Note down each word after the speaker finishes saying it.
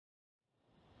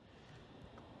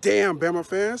Damn, Bama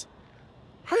fans.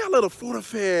 How y'all let a Florida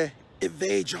fan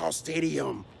invade y'all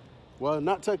stadium? Well,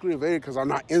 not technically invaded because I'm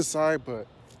not inside, but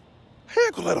how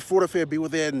you gonna let a Florida fan be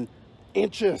within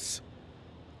inches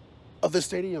of the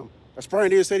stadium? That's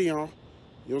Bryant-Denny Stadium.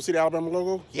 You don't see the Alabama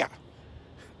logo? Yeah.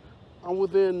 I'm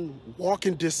within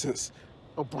walking distance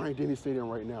of Bryant-Denny Stadium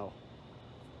right now.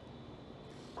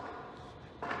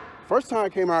 First time I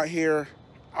came out here,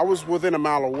 I was within a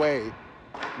mile away.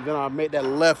 Then I made that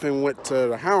left and went to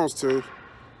the Houndstooth.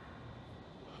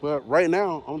 But right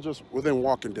now, I'm just within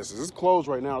walking distance. It's closed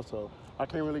right now, so I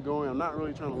can't really go in. I'm not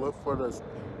really trying to look for the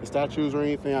statues or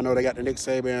anything. I know they got the Nick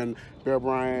Saban, Bear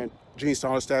Bryant, Gene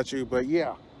Stallings statue, but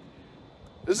yeah.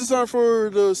 This is time for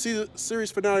the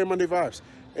series finale of Monday Vibes.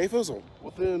 A-Fizzle,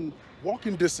 within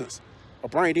walking distance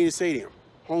of Bryant-Denny Stadium,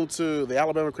 home to the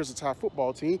Alabama Crimson Tide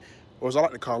football team, or as I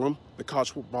like to call them, the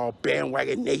college football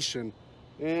bandwagon nation.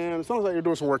 And it sounds like they're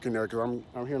doing some work in there because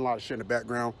I'm hearing a lot of shit in the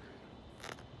background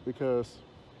because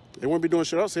they wouldn't be doing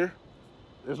shit else here.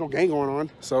 There's no game going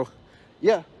on. So,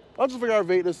 yeah, I'll just figure out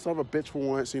evade this son of a bitch for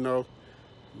once, you know.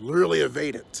 Literally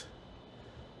evade it.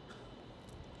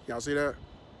 Y'all see that?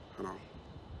 Hold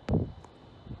on.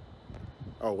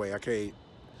 Oh, wait, I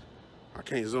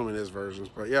can't zoom in this version,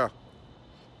 but yeah.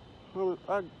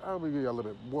 I'll give you a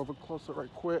little bit more of a close-up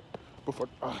right quick before.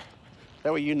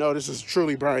 That way you know this is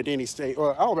truly Bryant-Denny State.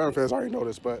 Well, Alabama fans already know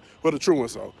this, but the true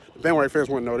ones though. The bandwagon fans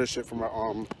wouldn't know this shit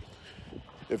from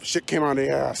if shit came out of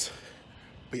their ass.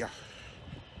 But yeah,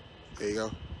 there you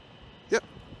go.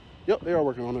 Yep, they are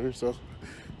working on it. So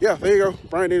yeah, there you go,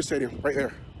 Bryant-Denny Stadium right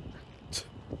there.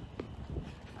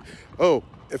 Oh,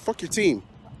 and fuck your team.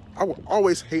 I will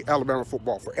always hate Alabama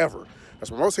football forever.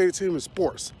 That's my most hated team in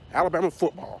sports, Alabama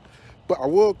football. But I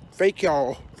will thank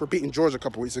y'all for beating Georgia a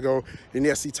couple weeks ago in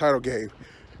the SC title game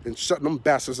and shutting them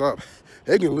bastards up.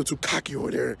 They getting a little too cocky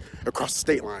over there across the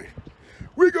state line.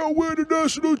 We gonna win the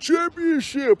national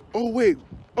championship. Oh wait,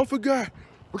 I forgot.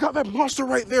 We got that monster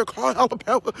right there called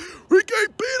Alabama. We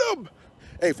can't beat them.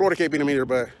 Hey, Florida can't beat them either,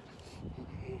 but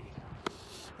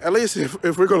at least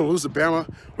if we're gonna lose to Bama,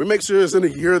 we make sure it's in a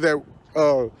year that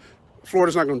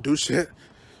Florida's not gonna do shit.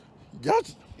 Y'all,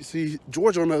 you see,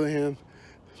 Georgia on the other hand,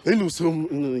 they lose to them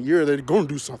in a year, they're gonna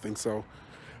do something. So,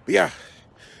 but yeah,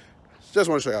 just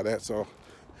want to show y'all that. So,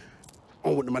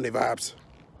 on with the Monday vibes.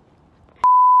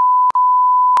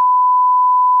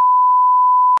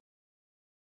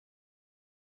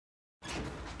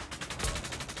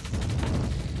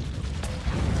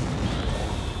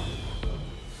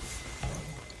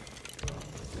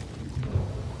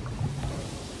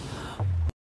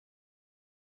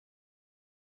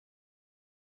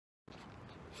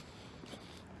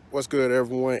 What's good,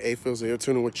 everyone? A-Fizzle here,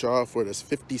 tuning with y'all for this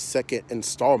 52nd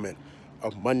installment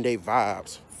of Monday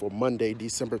Vibes for Monday,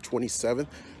 December 27th,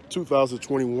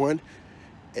 2021.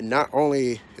 And not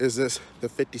only is this the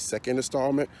 52nd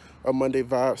installment of Monday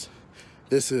Vibes,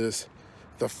 this is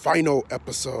the final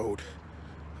episode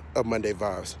of Monday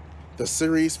Vibes, the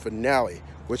series finale,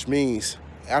 which means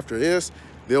after this,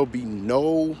 there'll be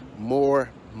no more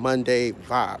Monday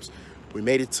Vibes. We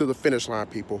made it to the finish line,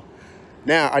 people.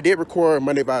 Now, I did record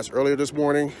Monday Vibes earlier this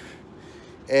morning,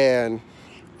 and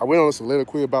I went on a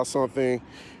soliloquy about something,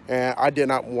 and I did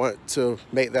not want to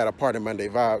make that a part of Monday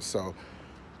Vibes, so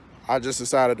I just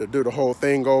decided to do the whole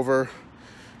thing over.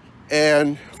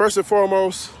 And first and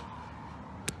foremost,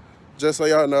 just so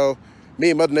y'all know, me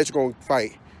and Mother Nature gonna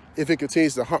fight if it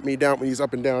continues to hunt me down with these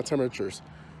up and down temperatures.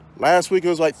 Last week it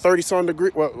was like 30-something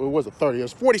degrees. Well, it wasn't 30, it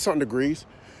was 40-something degrees.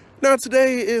 Now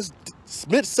today is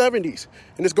mid-70s,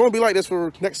 and it's going to be like this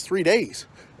for the next 3 days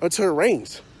until it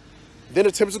rains. Then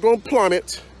the temperature's going to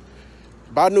plummet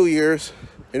by New Year's,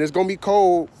 and it's going to be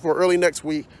cold for early next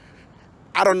week.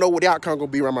 I don't know what the outcome going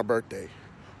to be around my birthday.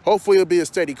 Hopefully it'll be a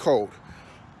steady cold.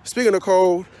 Speaking of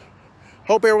cold,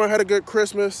 hope everyone had a good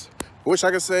Christmas. Wish I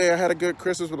could say I had a good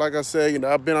Christmas, but like I said, you know,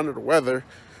 I've been under the weather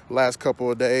the last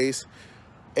couple of days,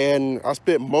 and I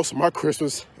spent most of my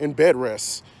Christmas in bed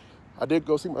rest. I did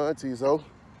go see my aunties though,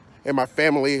 and my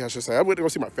family, I should say. I went to go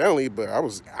see my family, but I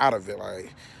was out of it.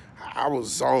 Like, I was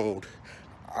zoned.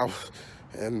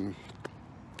 And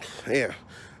yeah,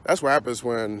 that's what happens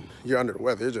when you're under the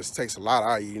weather. It just takes a lot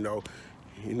out of you,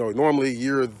 you know. Normally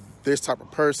you're this type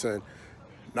of person,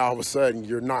 and all of a sudden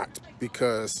you're not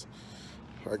because,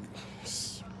 like,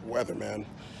 it's weather, man.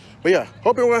 But yeah,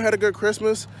 hope everyone had a good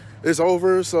Christmas. It's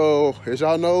over, so as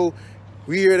y'all know,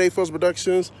 we here at A-Fizzle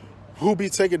Productions, we'll be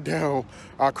taking down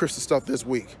our Christmas stuff this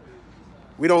week.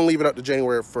 We don't leave it up to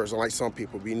January 1st, unlike some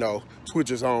people. We know, to each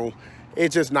his own.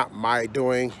 It's just not my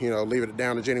doing, you know, leaving it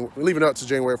up to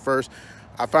January 1st.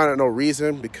 I found out no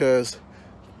reason because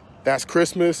That's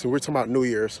Christmas, and we're talking about New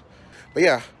Year's. But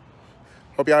yeah,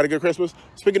 hope y'all had a good Christmas.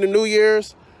 Speaking of New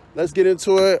Year's, let's get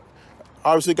into it.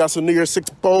 Obviously, got some New Year's 6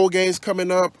 bowl games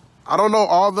coming up. I don't know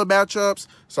all the matchups,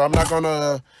 so I'm not going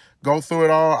to go through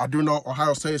it all. I do know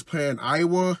Ohio State is playing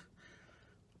Iowa.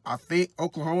 I think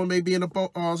Oklahoma may be in a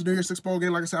New Year's 6 bowl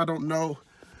game. Like I said, I don't know.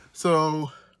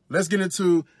 So let's get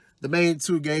into the main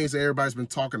 2 games that everybody's been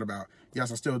talking about.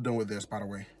 Yes, I'm still doing with this, by the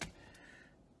way.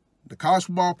 The college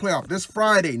football playoff. This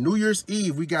Friday, New Year's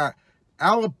Eve, we got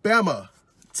Alabama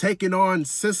taking on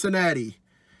Cincinnati.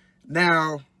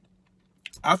 Now,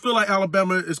 I feel like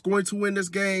Alabama is going to win this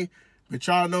game, but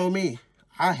y'all know me.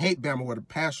 I hate Bama with a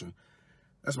passion.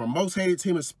 That's my most hated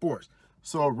team in sports.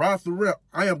 So right off the rip,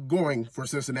 I am going for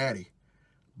Cincinnati.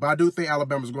 But I do think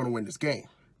Alabama is going to win this game.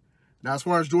 Now, as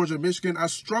far as Georgia and Michigan, I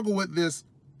struggled with this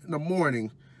in the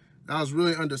morning. I was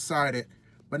really undecided.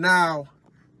 But now,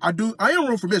 I am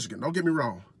rooting for Michigan. Don't get me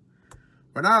wrong.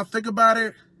 But now I think about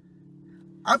it,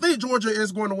 I think Georgia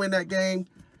is going to win that game.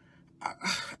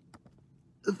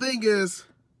 The thing is,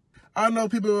 I know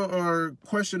people are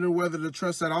questioning whether to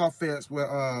trust that offense with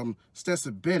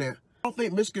Stetson Bennett. I don't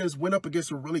think Michigan's went up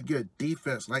against a really good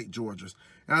defense like Georgia's.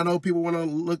 And I know people want to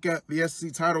look at the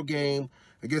SEC title game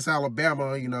against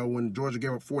Alabama, you know, when Georgia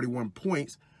gave up 41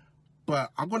 points. But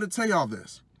I'm going to tell y'all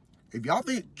this. If y'all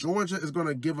think Georgia is going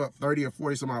to give up 30 or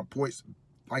 40 some odd points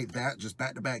like that, just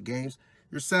back-to-back games,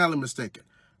 you're sadly mistaken.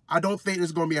 I don't think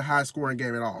it's going to be a high-scoring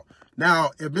game at all.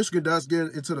 Now, if Michigan does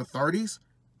get into the 30s,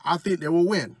 I think they will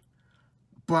win.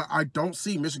 But I don't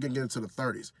see Michigan getting into the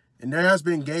 30s. And there has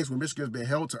been games where Michigan has been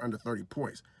held to under 30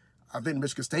 points. I think the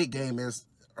Michigan State game is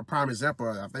a prime example.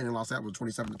 I think they lost that one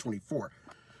 27-24.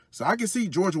 So I can see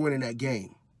Georgia winning that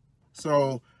game.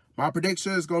 So my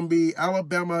prediction is going to be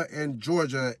Alabama and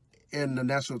Georgia in the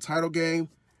national title game.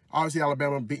 Obviously,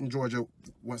 Alabama beating Georgia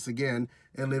once again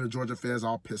and leaving Georgia fans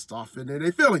all pissed off in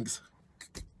their feelings.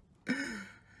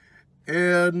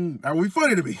 And that would be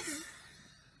funny to me.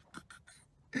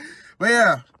 But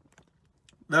yeah,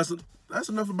 that's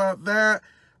enough about that.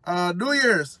 New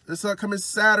Year's, this upcoming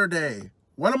Saturday.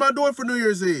 What am I doing for New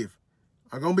Year's Eve?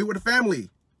 I'm going to be with the family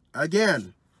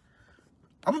again.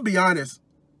 I'm going to be honest.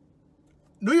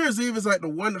 New Year's Eve is like the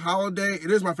one holiday.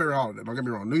 It is my favorite holiday. Don't get me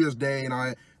wrong. New Year's Day, and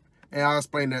I'll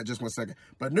explain that in just one second.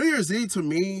 But New Year's Eve to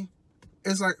me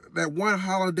is like that one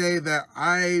holiday that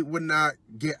I would not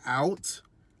get out.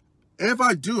 And if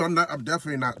I do, I'm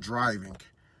definitely not driving,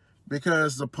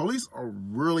 because the police are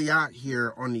really out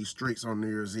here on these streets on New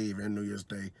Year's Eve and New Year's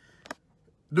Day.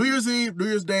 New Year's Eve, New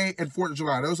Year's Day, and 4th of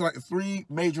July. Those are like the 3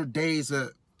 major days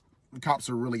that the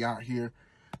cops are really out here.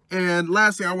 And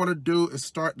last thing I want to do is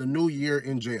start the new year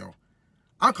in jail.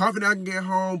 I'm confident I can get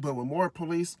home, but with more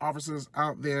police officers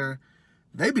out there,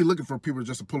 they be looking for people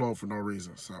just to pull over for no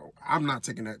reason. So I'm not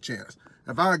taking that chance.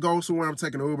 If I go somewhere, I'm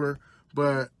taking Uber,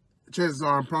 but chances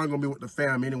are I'm probably going to be with the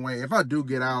fam anyway. If I do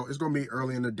get out, it's going to be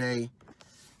early in the day,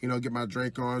 you know, get my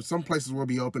drink on. Some places will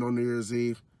be open on New Year's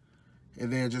Eve,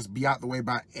 and then just be out the way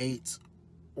by 8,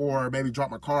 or maybe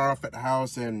drop my car off at the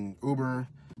house and Uber.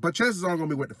 But chances are I'm going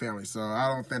to be with the family, so I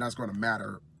don't think that's going to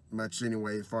matter much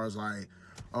anyway as far as like,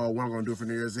 what I'm going to do for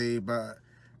New Year's Eve. But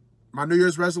my New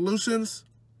Year's resolutions,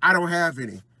 I don't have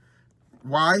any.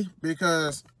 Why?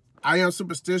 Because I am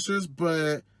superstitious,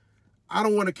 but I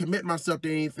don't want to commit myself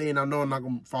to anything. I know I'm not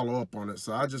going to follow up on it,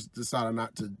 so I just decided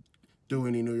not to do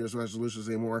any New Year's resolutions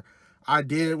anymore. I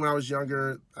did when I was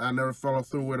younger. I never followed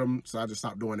through with them, so I just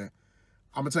stopped doing it.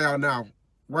 I'm going to tell y'all now,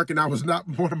 working out was not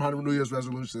one of my New Year's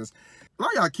resolutions. A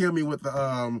lot of y'all kill me with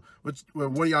the with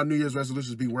one of y'all New Year's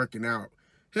resolutions be working out.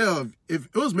 Hell, if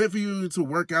it was meant for you to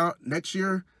work out next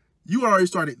year, you already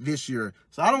started this year.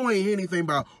 So I don't want to hear anything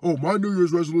about, oh, my New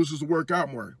Year's resolution is to work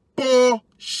out more.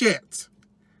 Bullshit.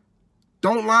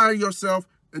 Don't lie to yourself,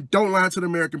 and don't lie to the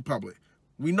American public.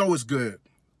 We know it's good.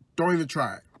 Don't even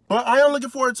try it. But I am looking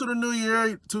forward to the new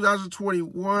year,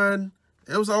 2021.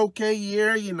 It was an okay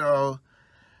year, you know.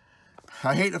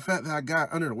 I hate the fact that I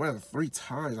got under the weather 3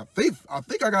 times. I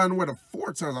think I got under the weather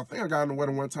 4 times. I think I got under the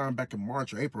weather 1 time back in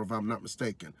March or April, if I'm not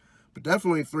mistaken. But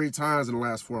definitely 3 times in the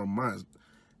last 4 months.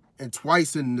 And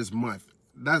twice in this month.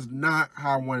 That's not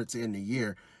how I wanted to end the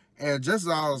year. And just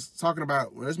as I was talking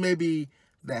about, well, this may be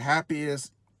the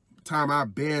happiest time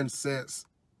I've been since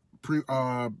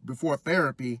before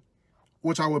therapy,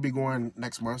 which I will be going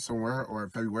next month somewhere, or in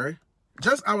February.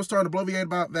 Just I was starting to bloviate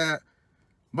about that.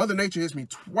 Mother Nature hits me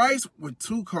twice with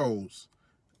 2 colds.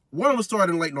 One of them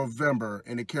started in late November,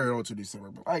 and it carried on to December.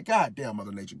 But like, goddamn,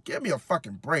 Mother Nature, give me a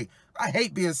fucking break. I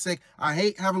hate being sick. I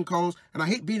hate having colds, and I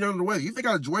hate being under the weather. You think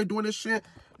I enjoy doing this shit?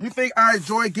 You think I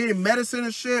enjoy getting medicine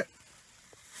and shit?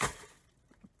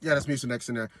 Yeah, that's Mucinex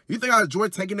in there. You think I enjoy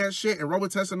taking that shit and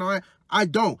Robitussin and all that? I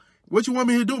don't. What you want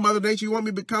me to do, Mother Nature? You want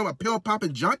me to become a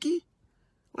pill-popping junkie?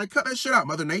 Like, cut that shit out,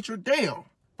 Mother Nature. Damn.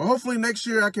 But hopefully next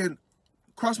year I can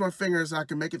cross my fingers I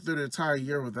can make it through the entire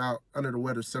year without under the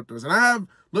weather symptoms. And I have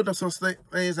looked up some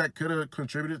things that could have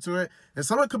contributed to it. And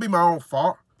some of it could be my own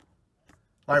fault.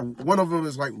 Like, one of them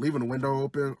is, like, leaving the window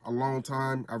open a long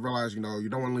time. I realized, you know, you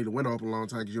don't want to leave the window open a long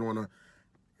time because you don't want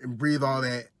to breathe all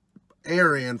that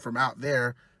air in from out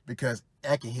there because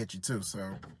that can hit you too. So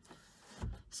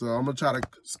I'm going to try to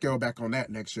scale back on that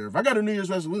next year. If I got a New Year's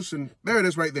resolution, there it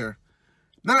is right there.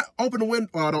 Not open the window.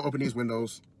 Well, I don't open these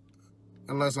windows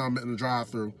unless I'm in the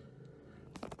drive-thru.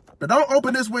 But don't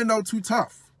open this window too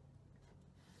tough.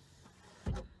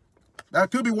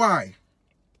 That could be why.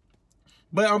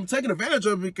 But I'm taking advantage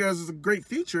of it because it's a great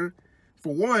feature,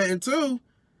 for one. And two,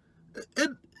 it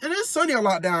is sunny a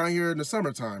lot down here in the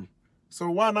summertime.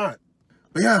 So why not?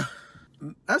 But yeah,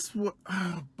 that's what.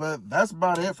 But that's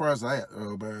about it for us.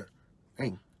 But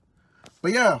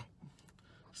yeah,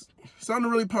 something to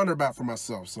really ponder about for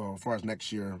myself. So as far as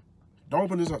next year, don't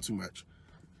open this up too much.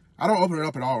 I don't open it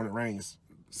up at all when it rains.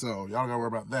 So y'all gotta worry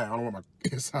about that. I don't want my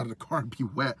inside of the car to be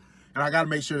wet. And I gotta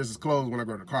make sure this is closed when I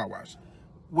go to the car wash.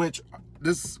 Which,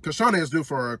 because Shauna is due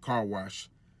for a car wash.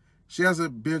 She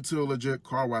hasn't been to a legit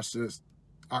car wash since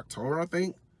October, I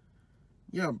think.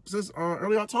 Yeah, since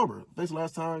early October. I think the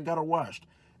last time I got her washed.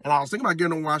 And I was thinking about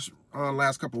getting her washed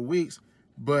last couple of weeks.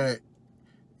 But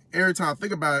every time I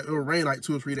think about it, it'll rain like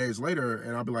 2 or 3 days later.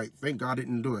 And I'll be like, thank God I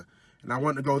didn't do it. And I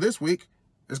wanted to go this week.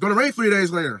 It's going to rain 3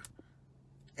 days later.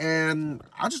 And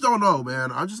I just don't know,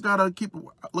 man. I just got to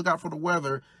look out for the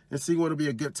weather and see when it'll be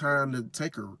a good time to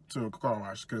take her to a car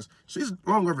wash. Because she's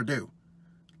long overdue.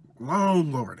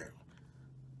 Long overdue.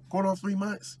 Going on 3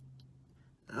 months.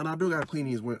 And I do got to clean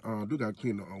these,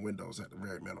 the windows at the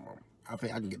very minimum. I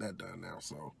think I can get that done now,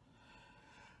 so.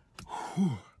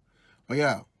 Whew. But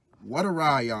yeah, what a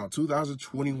ride, y'all.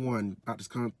 2021 about to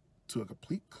come to a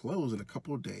complete close in a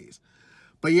couple of days.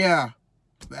 But yeah,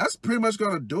 that's pretty much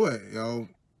going to do it, yo.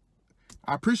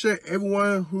 I appreciate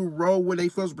everyone who rode with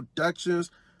A-Fizzle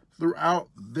Productions throughout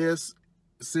this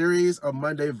series of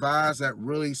Monday Vibes that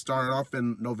really started off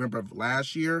in November of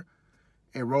last year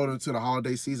and rolled into the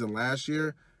holiday season last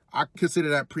year. I consider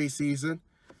that preseason.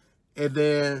 And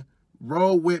then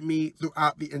rode with me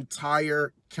throughout the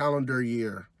entire calendar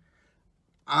year.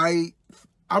 I'm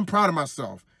proud of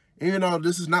myself. Even though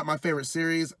this is not my favorite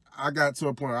series, I got to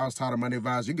a point where I was tired of Monday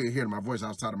Vibes. You can hear in my voice I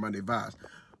was tired of Monday Vibes.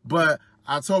 But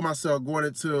I told myself going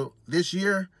into this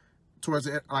year, towards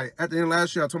the, at the end of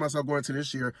last year, I told myself going into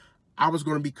this year, I was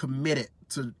going to be committed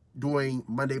to doing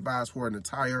Monday Vibes for an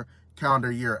entire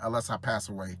calendar year unless I pass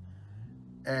away.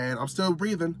 And I'm still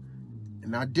breathing,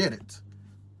 and I did it.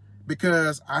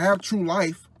 Because I have True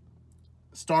Life,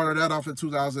 started that off in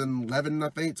 2011, I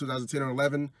think, 2010 or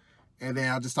 11, and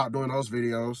then I just stopped doing those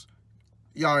videos.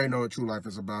 Y'all already know what True Life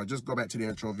is about. Just go back to the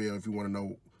intro video if you want to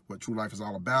know what True Life is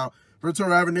all about.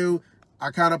 Ventura Avenue,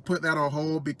 I kind of put that on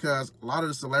hold because a lot of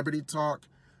the celebrity talk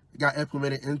got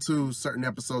implemented into certain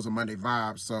episodes of Monday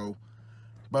Vibes. So,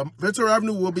 but Ventura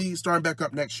Avenue will be starting back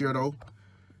up next year, though.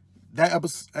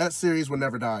 That series will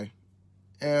never die.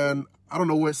 And I don't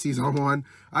know what season I'm on.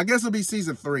 I guess it'll be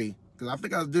season 3. Because I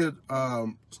think I did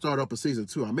start up a season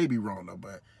 2. I may be wrong, though.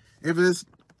 But if it's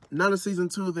not a season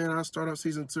 2, then I'll start up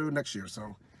season 2 next year.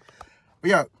 So,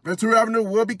 but yeah, Ventura Avenue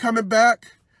will be coming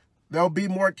back. There'll be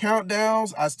more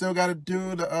countdowns. I still got to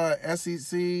do the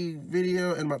SEC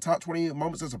video and my top 20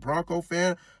 moments as a Bronco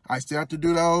fan. I still have to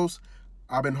do those.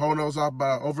 I've been holding those off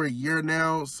about over a year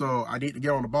now, so I need to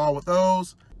get on the ball with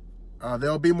those.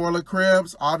 There'll be more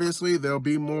LaCribs, obviously. There'll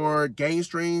be more game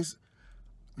streams.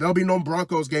 There'll be no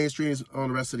Broncos game streams on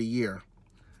the rest of the year.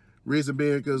 Reason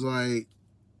being because, like,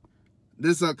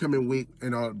 this upcoming week, you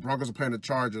know, Broncos are playing the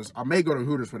Chargers. I may go to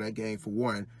Hooters for that game, for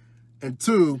one. And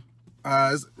two,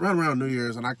 it's right around New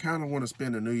Year's, and I kind of want to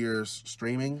spend the New Year's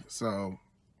streaming, so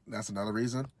that's another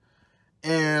reason.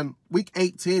 And week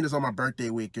 18 is on my birthday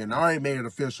weekend. I already made it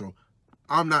official.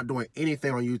 I'm not doing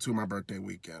anything on YouTube my birthday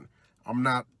weekend.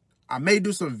 I may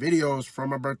do some videos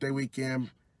from my birthday weekend,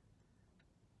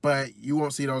 but you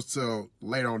won't see those till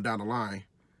later on down the line.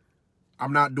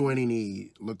 I'm not doing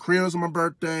any LaCribs on my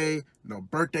birthday, no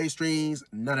birthday streams,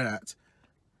 none of that.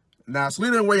 Now,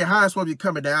 Selena and Way High is supposed to be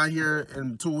coming down here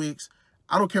in 2 weeks.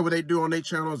 I don't care what they do on their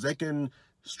channels. They can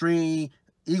stream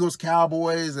Eagles,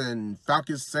 Cowboys, and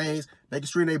Falcons, Saints. They can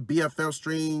stream their BFL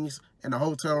streams in the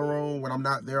hotel room when I'm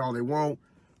not there all they want.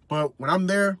 But when I'm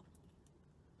there,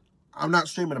 I'm not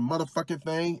streaming a motherfucking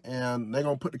thing, and they're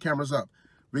going to put the cameras up.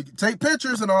 We can take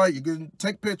pictures and all that. You can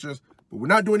take pictures, but we're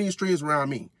not doing any streams around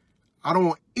me. I don't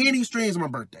want any streams on my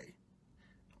birthday.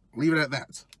 Leave it at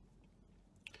that.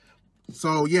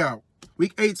 So, yeah,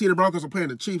 week 18, the Broncos are playing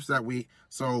the Chiefs that week.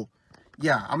 So,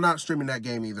 yeah, I'm not streaming that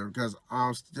game either because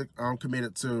I'm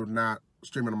committed to not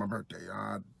streaming on my birthday.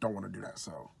 I don't want to do that,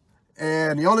 so.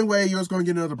 And the only way you're going to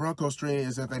get another Broncos stream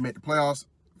is if they make the playoffs.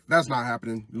 That's not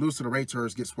happening. You lose to the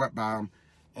Raiders, get swept by them,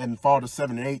 and fall to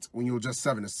 7-8 when you were just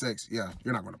 7-6. Yeah,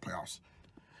 you're not going to playoffs.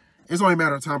 It's only a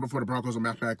matter of time before the Broncos are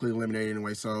mathematically eliminated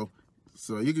anyway. So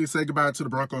you can say goodbye to the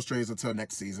Broncos streams until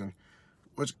next season,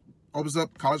 which opens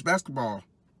up college basketball.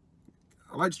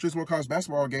 I like to stream some more college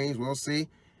basketball games. We'll see.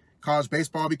 College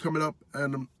baseball will be coming up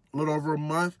in a little over a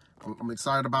month. I'm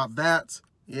excited about that.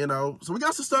 You know, so we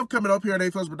got some stuff coming up here at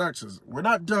A-Fizzle Productions. We're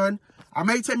not done. I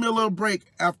may take me a little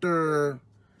break after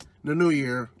the new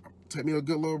year. Take me a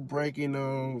good little break, you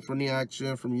know, from the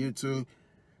action, from YouTube.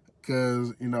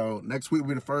 Because, you know, next week will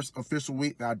be the first official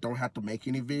week that I don't have to make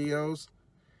any videos.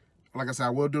 Like I said, I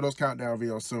will do those countdown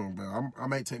videos soon. But I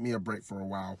might take me a break for a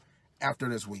while after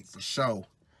this week, for sure.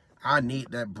 I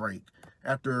need that break.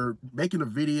 After making a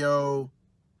video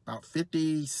about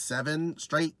 57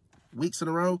 straight weeks in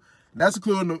a row, that's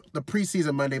including the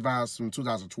preseason Monday vibes from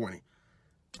 2020.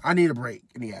 I need a break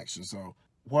in the action. So,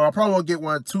 well, I probably won't get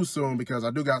one too soon because I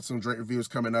do got some drink reviews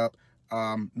coming up.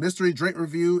 Mystery drink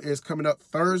review is coming up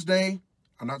Thursday.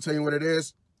 I'm not telling you what it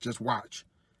is. Just watch.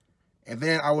 And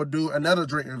then I will do another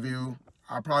drink review.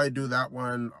 I'll probably do that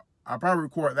one. I'll probably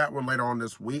record that one later on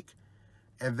this week.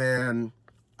 And then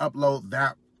upload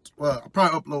that. Well, I'll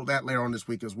probably upload that later on this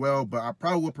week as well. But I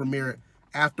probably will premiere it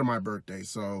after my birthday.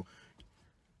 So,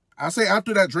 I say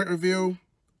after that drink review,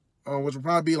 which will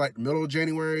probably be like the middle of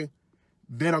January,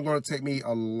 then I'm going to take me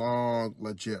a long,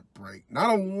 legit break.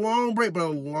 Not a long break, but a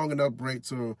long enough break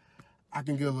so I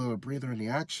can get a little breather in the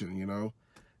action, you know.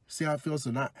 See how it feels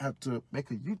to not have to make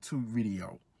a YouTube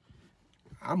video.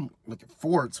 I'm looking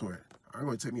forward to it. I'm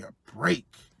going to take me a break.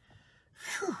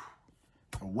 Whew.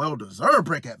 A well-deserved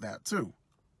break at that, too.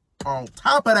 On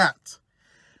top of that.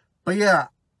 But yeah,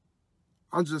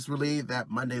 I'm just relieved that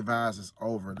Monday Vibes is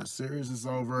over. The series is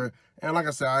over. And like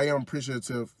I said, I am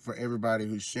appreciative for everybody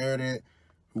who shared it,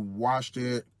 who watched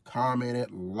it,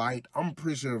 commented, liked. I'm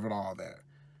appreciative of all that.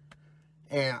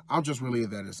 And I'm just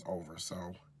relieved that it's over.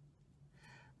 So,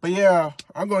 but yeah,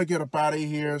 I'm going to get up out of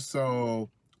here. So,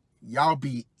 y'all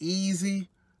be easy.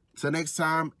 Till next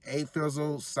time,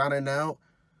 A-Fizzle signing out.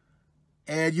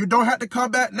 And you don't have to come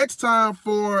back next time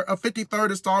for a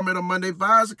 53rd installment of Monday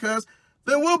Vibes because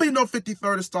there will be no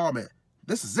 53rd installment.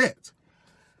 This is it.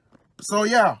 So,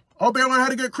 yeah. Hope everyone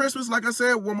had a good Christmas. Like I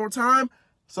said, one more time.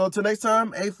 So, till next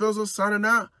time, A-Fizzle signing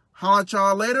out. Holla at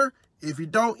y'all later. If you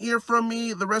don't hear from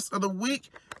me the rest of the week,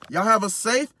 y'all have a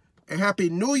safe and happy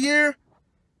new year.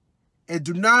 And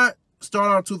do not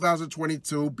start out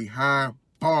 2022 behind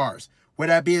bars. With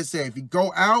that being said, if you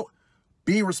go out,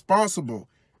 be responsible.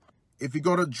 If you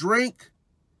go to drink,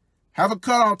 have a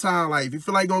cutoff time. Like, if you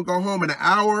feel like you're going to go home in an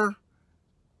hour,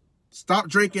 stop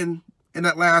drinking in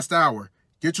that last hour.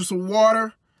 Get you some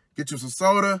water. Get you some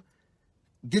soda.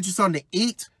 Get you something to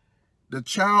eat. To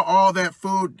chow all that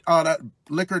food, that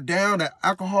liquor down, that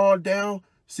alcohol down,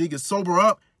 so you can sober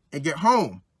up and get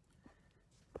home.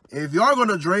 If you are going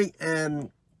to drink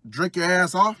and drink your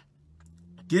ass off,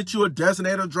 get you a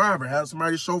designated driver. Have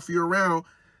somebody chauffeur you around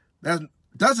that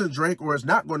doesn't drink or is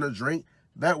not going to drink.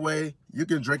 That way you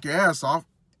can drink your ass off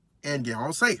and get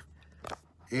home safe.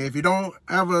 If you don't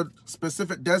have a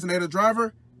specific designated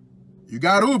driver, you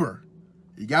got Uber,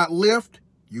 you got Lyft,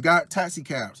 you got taxi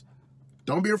cabs.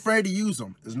 Don't be afraid to use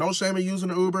them. There's no shame in using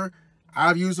an Uber.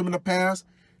 I've used them in the past.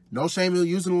 No shame in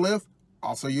using Lyft.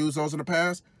 Also used those in the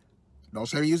past. No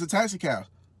shame in using taxi cabs.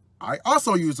 I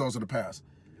also used those in the past.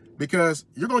 Because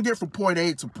you're going to get from point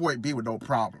A to point B with no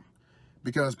problem.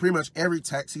 Because pretty much every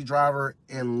taxi driver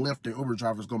and Lyft and Uber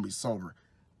driver is going to be sober.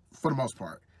 For the most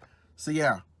part. So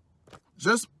yeah.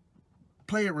 Just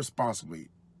play it responsibly.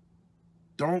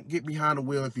 Don't get behind the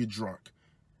wheel if you're drunk.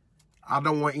 I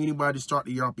don't want anybody to start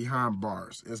the year off behind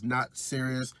bars. It's not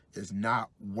serious. It's not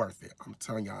worth it. I'm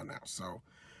telling y'all now. So,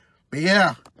 but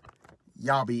yeah,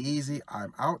 y'all be easy.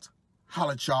 I'm out.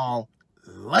 Holla at y'all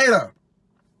later.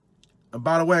 And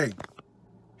by the way,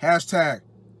 hashtag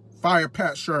fire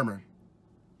Pat Sherman.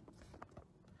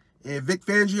 And Vic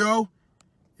Fangio,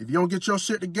 if you don't get your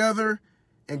shit together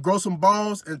and grow some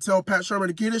balls and tell Pat Sherman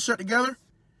to get his shit together,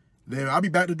 then I'll be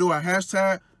back to do a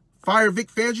hashtag fire Vic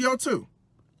Fangio too.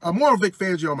 More Vic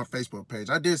Fangio on my Facebook page.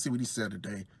 I did see what he said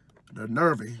today. The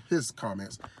nerve of his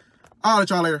comments. I'll let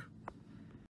y'all later.